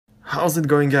How's it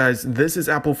going, guys? This is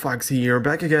Apple Fox here,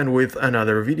 back again with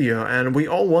another video, and we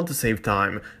all want to save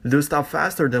time, do stuff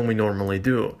faster than we normally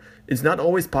do. It's not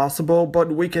always possible,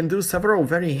 but we can do several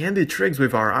very handy tricks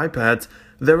with our iPads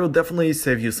that will definitely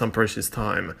save you some precious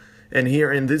time. And here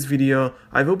in this video,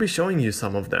 I will be showing you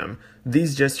some of them.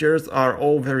 These gestures are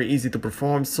all very easy to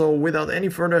perform, so without any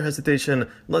further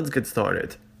hesitation, let's get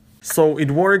started. So it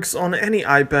works on any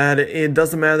iPad. It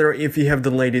doesn't matter if you have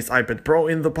the latest iPad Pro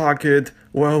in the pocket.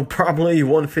 Well, probably you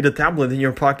won't fit a tablet in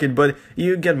your pocket, but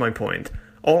you get my point.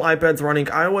 All iPads running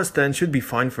iOS 10 should be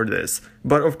fine for this,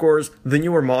 but of course, the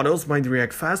newer models might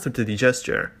react faster to the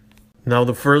gesture. Now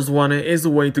the first one is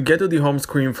a way to get to the home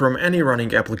screen from any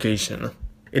running application.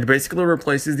 It basically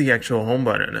replaces the actual home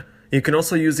button. You can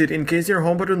also use it in case your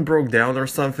home button broke down or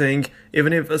something,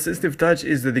 even if assistive touch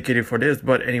is dedicated for this,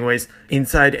 but anyways,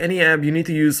 inside any app you need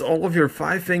to use all of your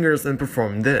 5 fingers and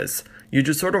perform this. You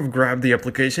just sort of grab the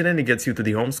application and it gets you to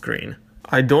the home screen.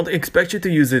 I don't expect you to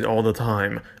use it all the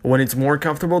time. When it's more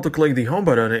comfortable to click the home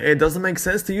button, it doesn't make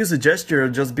sense to use a gesture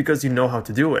just because you know how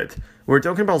to do it. We're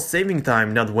talking about saving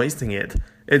time, not wasting it.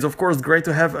 It's of course great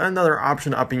to have another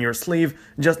option up in your sleeve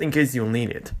just in case you'll need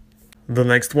it. The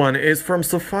next one is from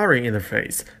Safari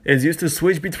interface. It's used to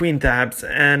switch between tabs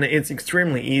and it's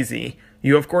extremely easy.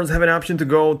 You of course have an option to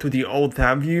go to the old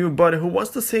tab view, but who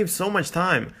wants to save so much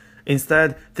time?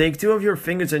 Instead, take 2 of your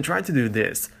fingers and try to do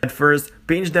this. At first,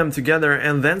 pinch them together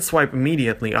and then swipe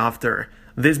immediately after.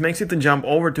 This makes it to jump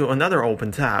over to another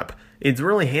open tab. It's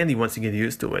really handy once you get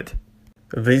used to it.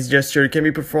 This gesture can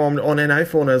be performed on an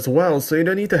iPhone as well, so you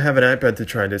don't need to have an iPad to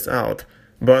try this out.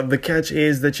 But the catch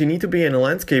is that you need to be in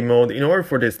landscape mode in order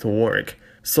for this to work.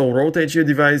 So rotate your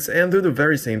device and do the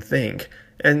very same thing.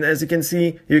 And as you can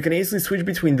see, you can easily switch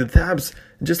between the tabs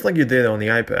just like you did on the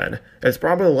iPad. It's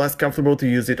probably less comfortable to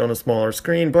use it on a smaller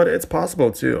screen, but it's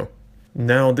possible too.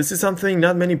 Now, this is something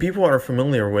not many people are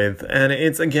familiar with, and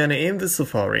it's again in the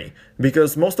Safari.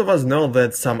 Because most of us know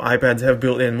that some iPads have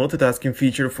built-in multitasking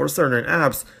feature for certain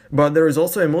apps, but there is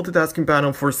also a multitasking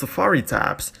panel for Safari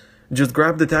tabs. Just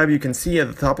grab the tab you can see at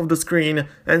the top of the screen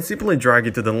and simply drag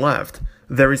it to the left.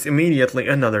 There is immediately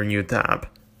another new tab.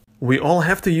 We all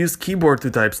have to use keyboard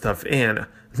to type stuff in.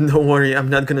 Don't worry, I'm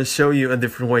not gonna show you a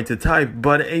different way to type,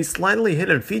 but a slightly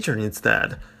hidden feature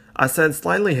instead. I said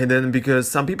slightly hidden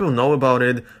because some people know about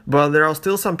it, but there are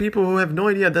still some people who have no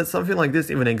idea that something like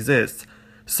this even exists.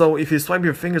 So if you swipe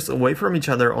your fingers away from each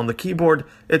other on the keyboard,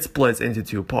 it splits into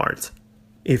 2 parts.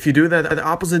 If you do that at the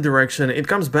opposite direction, it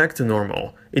comes back to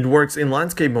normal. It works in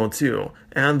landscape mode too,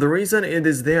 and the reason it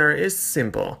is there is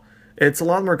simple. It's a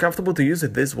lot more comfortable to use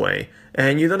it this way,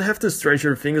 and you don't have to stretch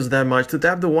your fingers that much to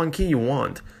tap the one key you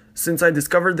want. Since I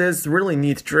discovered this really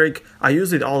neat trick, I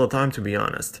use it all the time, to be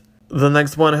honest. The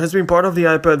next one has been part of the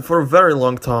iPad for a very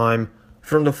long time.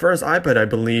 From the first iPad, I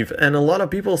believe, and a lot of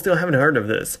people still haven't heard of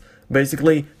this.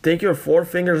 Basically, take your 4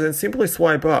 fingers and simply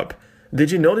swipe up.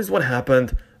 Did you notice what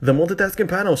happened? The multitasking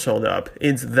panel showed up.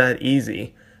 It's that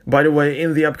easy. By the way,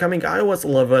 in the upcoming iOS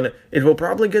 11, it will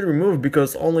probably get removed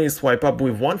because only swipe up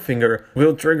with 1 finger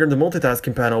will trigger the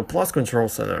multitasking panel plus control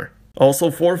center.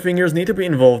 Also, 4 fingers need to be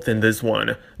involved in this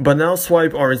one, but now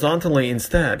swipe horizontally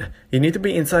instead. You need to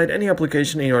be inside any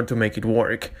application in order to make it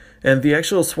work, and the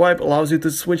actual swipe allows you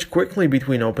to switch quickly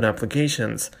between open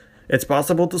applications. It's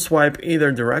possible to swipe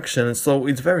either direction, so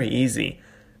it's very easy.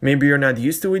 Maybe you're not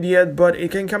used to it yet, but it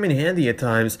can come in handy at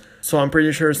times, so I'm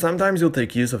pretty sure sometimes you'll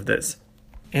take use of this.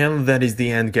 And that is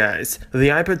the end, guys. The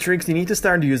iPad tricks you need to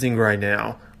start using right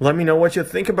now. Let me know what you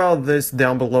think about this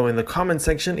down below in the comment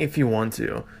section if you want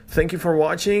to. Thank you for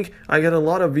watching. I got a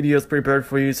lot of videos prepared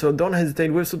for you, so don't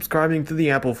hesitate with subscribing to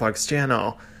the Apple Fox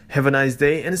channel. Have a nice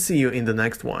day and see you in the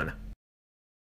next one.